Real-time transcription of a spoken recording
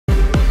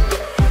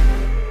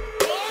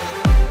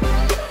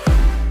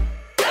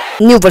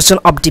New version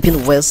of Deepin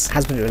OS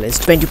has been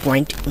released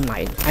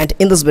 20.9, and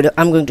in this video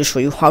I'm going to show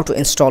you how to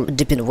install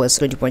Deepin OS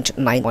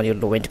 20.9 on your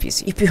low-end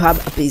PC. If you have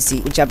a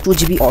PC which have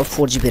 2GB or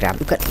 4GB RAM,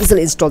 you can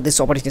easily install this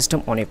operating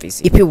system on your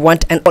PC. If you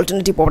want an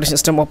alternative operating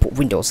system of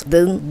Windows,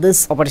 then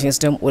this operating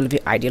system will be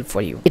ideal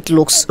for you. It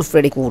looks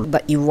pretty cool.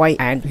 The UI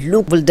and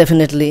look will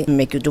definitely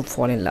make you to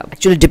fall in love.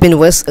 Actually, Deepin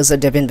OS is a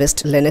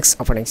Debian-based Linux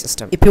operating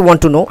system. If you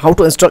want to know how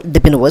to install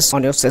Deepin OS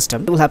on your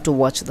system, you will have to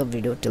watch the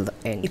video till the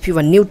end. If you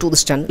are new to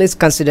this channel, please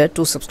consider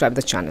to subscribe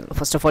the channel.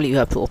 First of all, you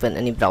have to open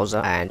any browser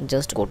and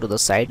just go to the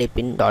site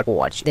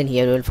deepin.org. Then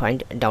here you will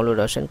find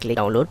download option. Click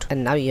download,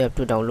 and now you have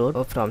to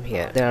download from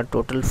here. There are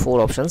total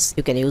 4 options.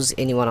 You can use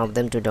any one of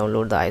them to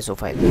download the ISO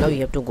file. Now you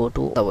have to go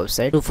to the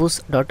website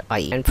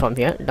rufus.ie, and from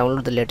here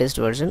download the latest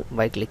version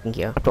by clicking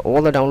here. After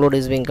all the download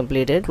is being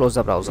completed, close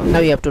the browser. Now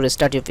you have to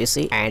restart your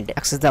PC and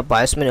access the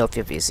BIOS menu of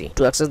your PC.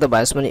 To access the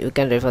BIOS menu, you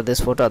can refer this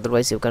photo,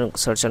 otherwise you can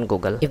search on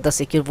Google. If the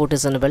secure boot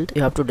is enabled,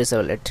 you have to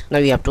disable it. Now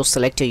you have to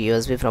select your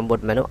USB from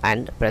boot menu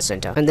and press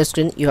enter. On the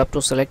screen you have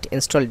to select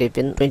Install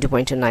Deepin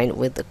 20.9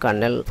 with the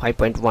kernel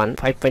 5.1,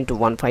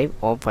 5.15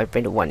 or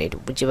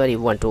 5.18, whichever you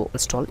want to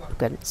install you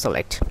can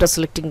select. After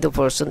selecting the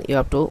version, you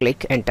have to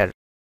click enter.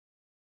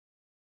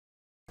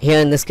 Here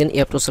in the screen you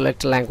have to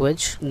select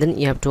language, then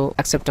you have to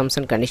accept terms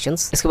and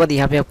conditions. इसके बाद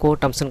यहाँ पे आपको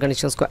terms and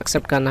conditions को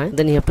accept करना है.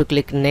 Then you have to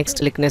click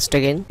next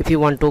again. If you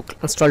want to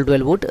install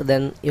dual boot,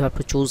 then you have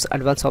to choose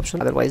advanced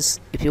option. Otherwise,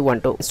 if you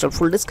want to install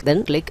full disk,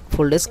 then click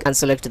full disk and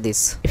select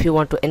this. If you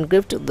want to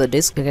encrypt the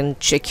disk, you can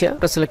check here.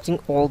 After selecting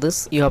all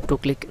this, you have to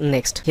click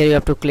next. Here you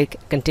have to click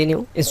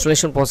continue.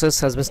 Installation process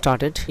has been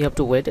started. You have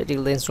to wait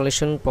till the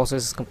installation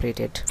process is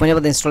completed. Whenever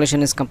the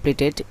installation is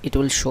completed, it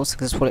will show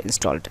successfully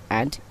installed,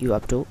 and you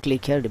have to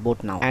click here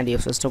reboot now, and your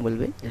system will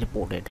be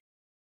reported.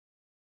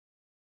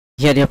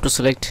 Here you have to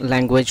select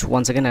language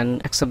once again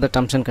and accept the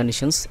terms and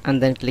conditions,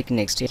 and then click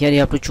next. Here you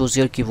have to choose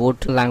your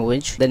keyboard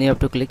language, then you have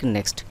to click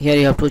next. Here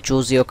you have to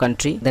choose your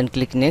country, then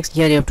click next.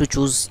 Here you have to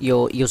choose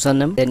your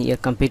username, then your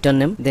computer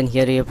name, then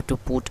here you have to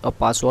put a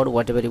password,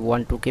 whatever you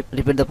want to keep.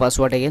 Repeat the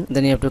password again,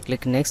 then you have to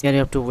click next. Here you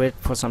have to wait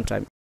for some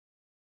time.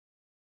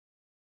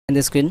 In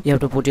the screen you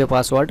have to put your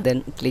password, then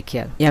click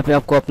here. यहाँ पे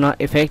आपको अपना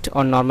effect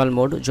और normal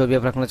mode जो भी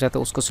आप रखना चाहते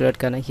हो उसको select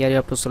करना है. Here you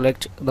have to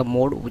select the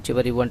mode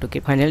whichever you want to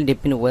keep. Finally,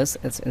 Deepin OS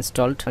is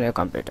installed on your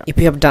computer. If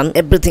you have done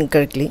everything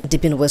correctly,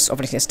 Deepin OS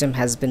operating system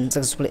has been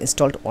successfully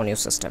installed on your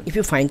system. If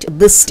you find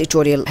this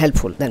tutorial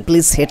helpful, then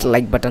please hit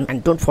like button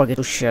and don't forget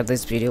to share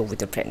this video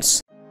with your friends.